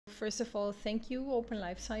first of all, thank you,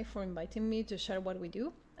 OpenLifeSci, for inviting me to share what we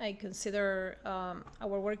do. I consider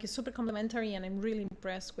our work is super complementary, and I'm really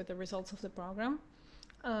impressed with the results of the program.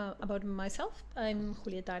 About myself, I'm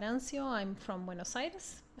Julieta Arancio. I'm from Buenos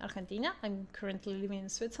Aires, Argentina. I'm currently living in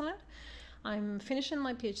Switzerland. I'm finishing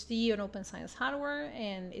my PhD on open science hardware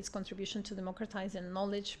and its contribution to democratizing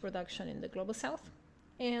knowledge production in the global south.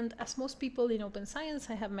 And as most people in open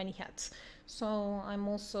science, I have many hats. So I'm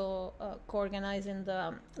also co-organizing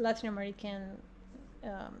the Latin American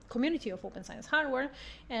community of open science hardware,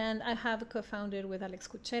 and I have co-founded with Alex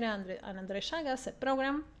Cuchera and Andres Chagas a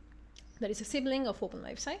program that is a sibling of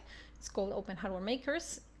OpenLifeSci. It's called Open Hardware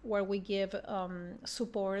Makers, where we give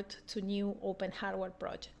support to new open hardware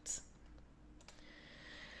projects.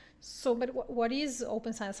 So, but what is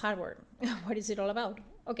open science hardware? What is it all about?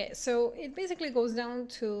 Okay, so it basically goes down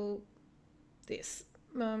to this.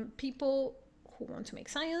 People who want to make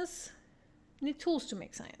science need tools to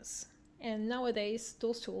make science. And nowadays,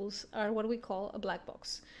 those tools are what we call a black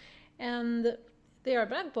box. And they are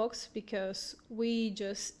black box because we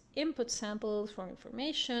just input samples for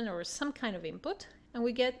information or some kind of input, and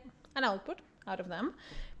we get an output out of them,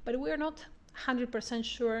 but we are not 100%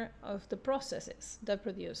 sure of the processes that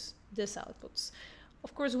produce these outputs.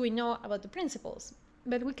 Of course, we know about the principles,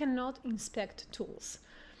 but we cannot inspect tools.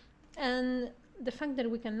 And the fact that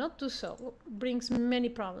we cannot do so brings many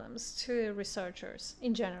problems to researchers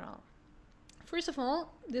in general. First of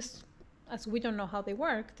all, as we don't know how they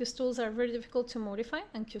work, these tools are very difficult to modify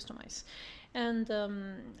and customize. And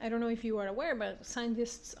I don't know if you are aware, but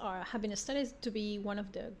scientists have been studied to be one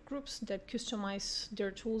of the groups that customize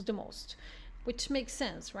their tools the most, which makes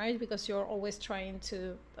sense, right? Because you're always trying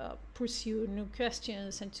to pursue new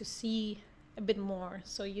questions and to see a bit more.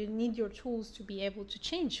 So you need your tools to be able to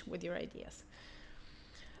change with your ideas.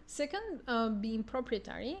 Second, being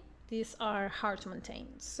proprietary, these are hard to maintain.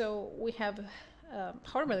 So we have a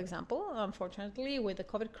horrible example, unfortunately, with the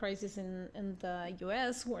COVID crisis in the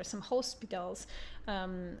US, where some hospitals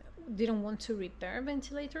didn't want to repair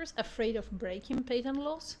ventilators, afraid of breaking patent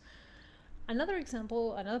laws. Another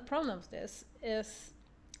example, another problem of this is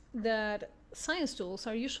that science tools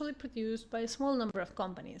are usually produced by a small number of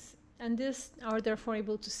companies, and these are therefore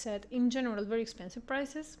able to set, in general, very expensive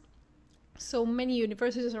prices. So many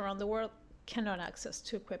universities around the world cannot access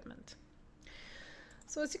to equipment.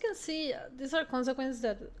 So as you can see, these are consequences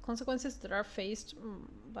that are faced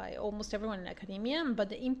by almost everyone in academia, but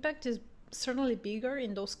the impact is certainly bigger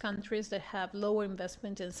in those countries that have lower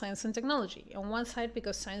investment in science and technology. On one side,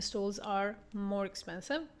 because science tools are more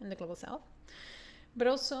expensive in the global south, but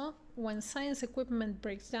also when science equipment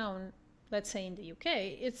breaks down, let's say in the UK,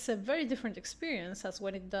 it's a very different experience as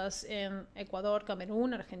what it does in Ecuador,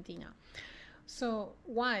 Cameroon, Argentina. So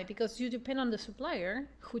why? Because you depend on the supplier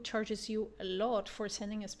who charges you a lot for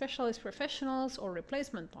sending specialist professionals or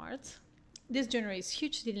replacement parts. This generates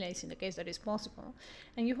huge delays in the case that is possible.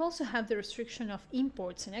 And you also have the restriction of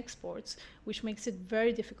imports and exports, which makes it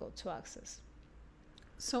very difficult to access.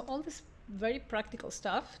 So all this very practical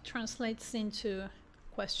stuff translates into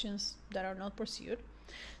questions that are not pursued,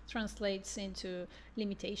 translates into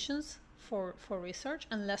limitations for research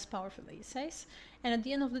and less power for the essays, and at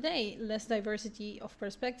the end of the day, less diversity of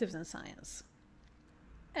perspectives in science.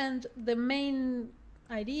 And the main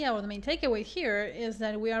idea or the main takeaway here is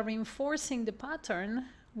that we are reinforcing the pattern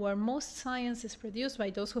where most science is produced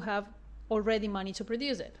by those who have already money to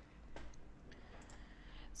produce it.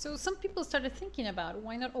 So some people started thinking about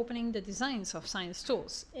why not opening the designs of science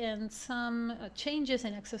tools, and some changes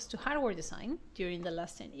in access to hardware design during the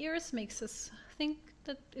last 10 years makes us think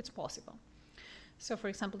that it's possible. So for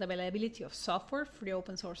example, the availability of software, free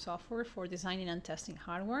open source software for designing and testing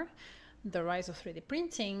hardware, the rise of 3D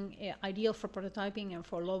printing, ideal for prototyping and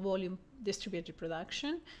for low volume distributed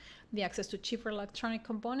production, the access to cheaper electronic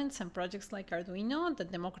components and projects like Arduino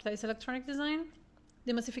that democratize electronic design,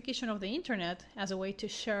 the massification of the internet as a way to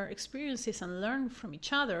share experiences and learn from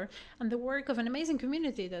each other, and the work of an amazing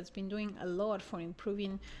community that's been doing a lot for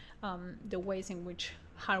improving the ways in which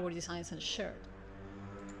hardware designs are shared.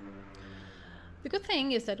 The good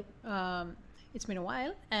thing is that it's been a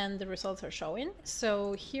while and the results are showing.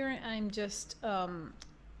 So here I'm just,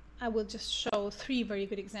 I will just show 3 very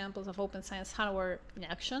good examples of open science hardware in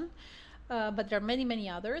action. But there are many, many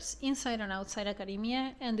others inside and outside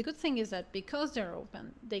academia. And the good thing is that because they're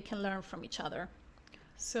open, they can learn from each other.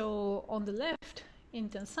 So on the left, In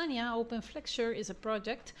Tanzania, OpenFlexure is a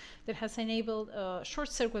project that has enabled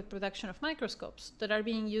short-circuit production of microscopes that are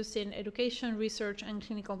being used in education, research, and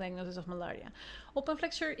clinical diagnosis of malaria.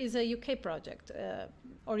 OpenFlexure is a UK project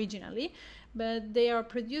originally, but they are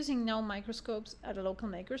producing now microscopes at a local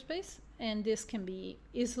makerspace, and this can be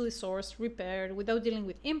easily sourced, repaired, without dealing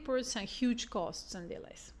with imports and huge costs and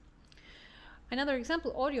delays. Another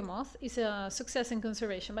example, AudioMoth, is a success in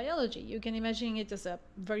conservation biology. You can imagine it as a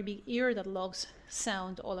very big ear that logs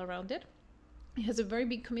sound all around it. It has a very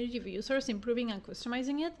big community of users improving and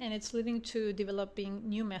customizing it, and it's leading to developing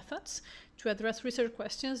new methods to address research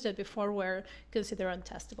questions that before were considered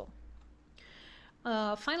untestable.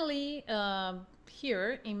 Finally,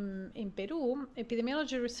 here in Peru,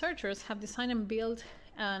 epidemiology researchers have designed and built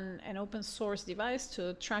an open source device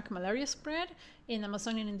to track malaria spread in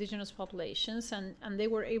Amazonian indigenous populations, and they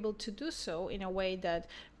were able to do so in a way that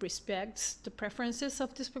respects the preferences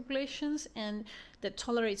of these populations and that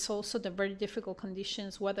tolerates also the very difficult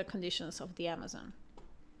conditions, weather conditions of the Amazon.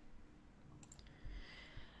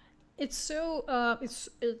 It's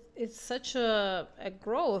such a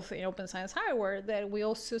growth in open science hardware that we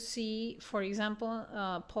also see, for example,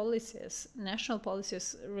 policies, national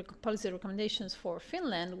policies, policy recommendations for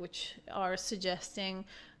Finland, which are suggesting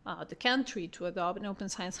the country to adopt an open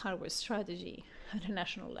science hardware strategy at a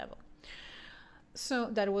national level. So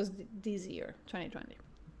that was this year, 2020.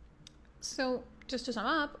 So just to sum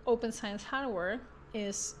up, open science hardware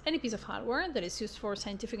is any piece of hardware that is used for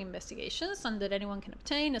scientific investigations and that anyone can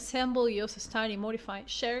obtain, assemble, use, study, modify,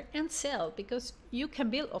 share, and sell, because you can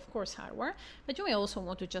build, of course, hardware, but you may also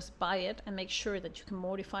want to just buy it and make sure that you can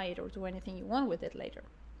modify it or do anything you want with it later.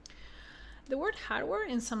 The word hardware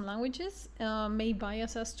in some languages may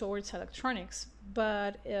bias us towards electronics,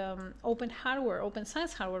 but open hardware, open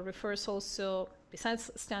science hardware refers also, besides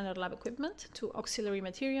standard lab equipment, to auxiliary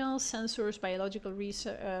materials, sensors, biological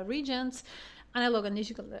reagents, analog and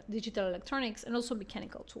digital electronics, and also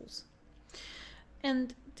mechanical tools.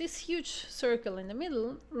 And this huge circle in the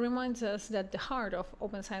middle reminds us that the heart of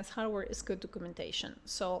open science hardware is good documentation.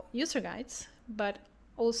 So user guides, but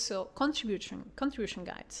also contribution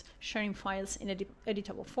guides, sharing files in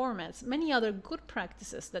editable formats, many other good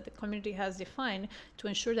practices that the community has defined to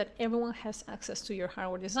ensure that everyone has access to your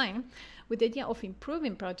hardware design, with the idea of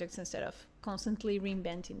improving projects instead of constantly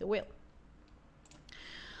reinventing the wheel.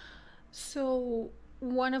 So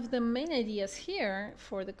one of the main ideas here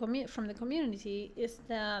for from the community is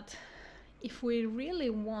that if we really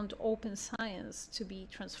want open science to be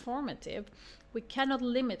transformative, we cannot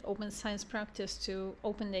limit open science practice to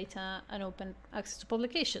open data and open access to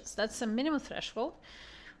publications. That's a minimum threshold.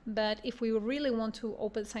 But if we really want to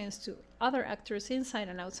open science to other actors inside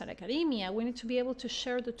and outside academia, we need to be able to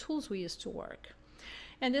share the tools we use to work.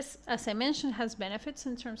 And this, as I mentioned, has benefits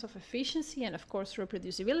in terms of efficiency and, of course,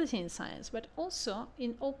 reproducibility in science, but also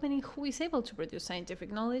in opening who is able to produce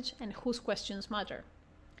scientific knowledge and whose questions matter.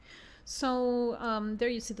 So there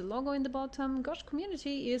you see the logo in the bottom. GOSH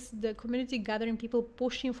community is the community gathering people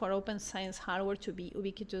pushing for open science hardware to be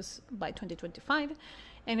ubiquitous by 2025.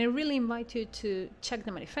 And I really invite you to check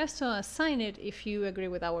the manifesto and sign it if you agree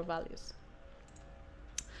with our values.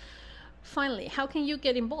 Finally, how can you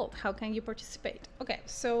get involved? How can you participate? Okay,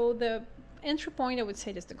 so the entry point, I would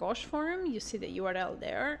say, is the GOSH forum. You see the URL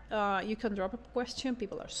there. You can drop a question.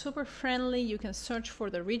 People are super friendly. You can search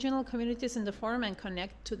for the regional communities in the forum and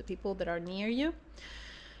connect to the people that are near you.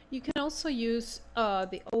 You can also use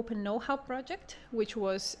the Open Know-how project, which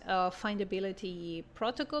was a findability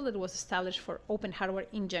protocol that was established for open hardware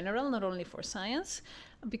in general, not only for science,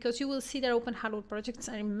 because you will see that open hardware projects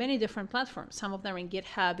are in many different platforms. Some of them are in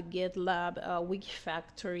GitHub, GitLab,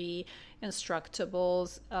 Wikifactory,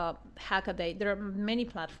 Instructables, Hackaday. There are many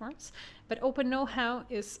platforms, but Open Know-how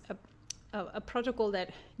is a protocol that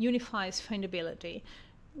unifies findability,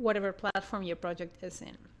 whatever platform your project is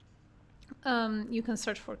in. You can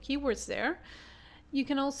search for keywords there. You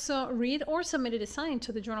can also read or submit a design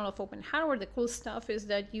to the Journal of Open Hardware. The cool stuff is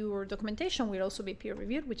that your documentation will also be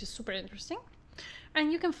peer-reviewed, which is super interesting.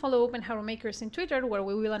 And you can follow Open Hardware Makers in Twitter, where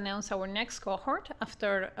we will announce our next cohort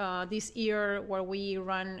after this year, where we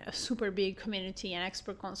run a super big community and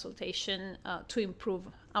expert consultation to improve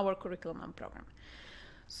our curriculum and program.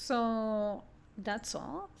 So that's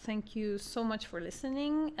all. Thank you so much for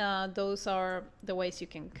listening. Those are the ways you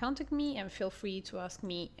can contact me, and feel free to ask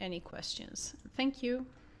me any questions. Thank you.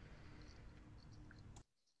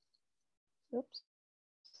 Oops.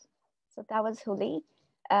 So that was Huli.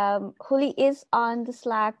 Huli is on the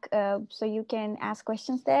Slack, so you can ask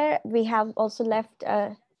questions there. We have also left,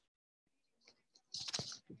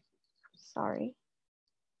 sorry.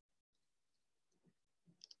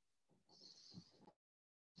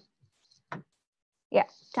 Yeah,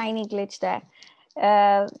 tiny glitch there.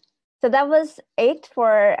 So that was it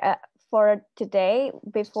for today.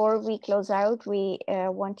 Before we close out, we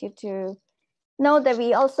want you to know that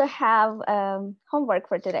we also have homework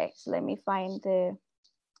for today. So let me find the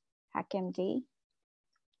HackMD.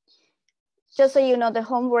 Just so you know, the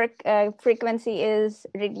homework frequency is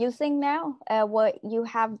reducing now. What you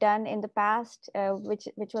have done in the past,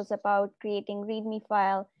 which was about creating README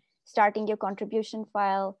file, starting your contribution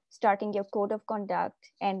file, starting your code of conduct,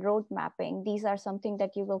 and road mapping. These are something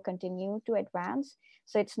that you will continue to advance.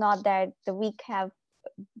 So it's not that the weeks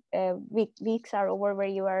are over where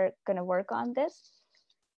you are going to work on this.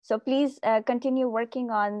 So please continue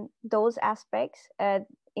working on those aspects.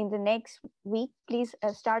 In the next week, please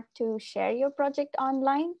start to share your project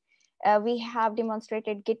online. We have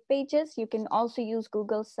demonstrated Git pages. You can also use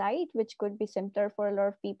Google Cite, which could be simpler for a lot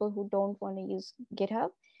of people who don't want to use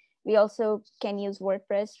GitHub. We also can use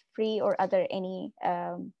WordPress, free or any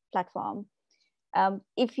platform.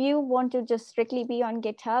 If you want to just strictly be on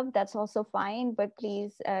GitHub, that's also fine, but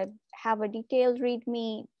please have a detailed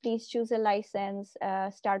README, please choose a license,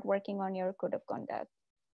 start working on your code of conduct.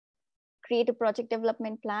 Create a project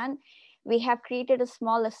development plan. We have created a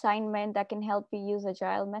small assignment that can help you use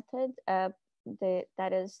Agile method.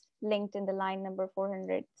 That is linked in the line number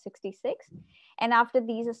 466. And after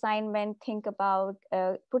these assignments, think about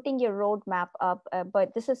putting your roadmap up.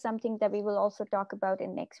 But this is something that we will also talk about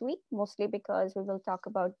in next week, mostly because we will talk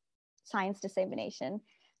about science dissemination.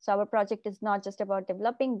 So our project is not just about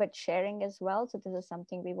developing, but sharing as well. So this is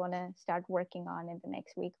something we want to start working on in the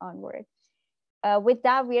next week onward. With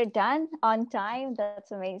that, we are done on time.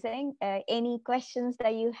 That's amazing. Any questions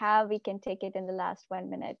that you have, we can take it in the last 1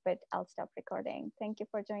 minute, but I'll stop recording. Thank you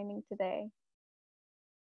for joining today.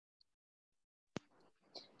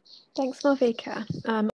 Thanks, Malvika.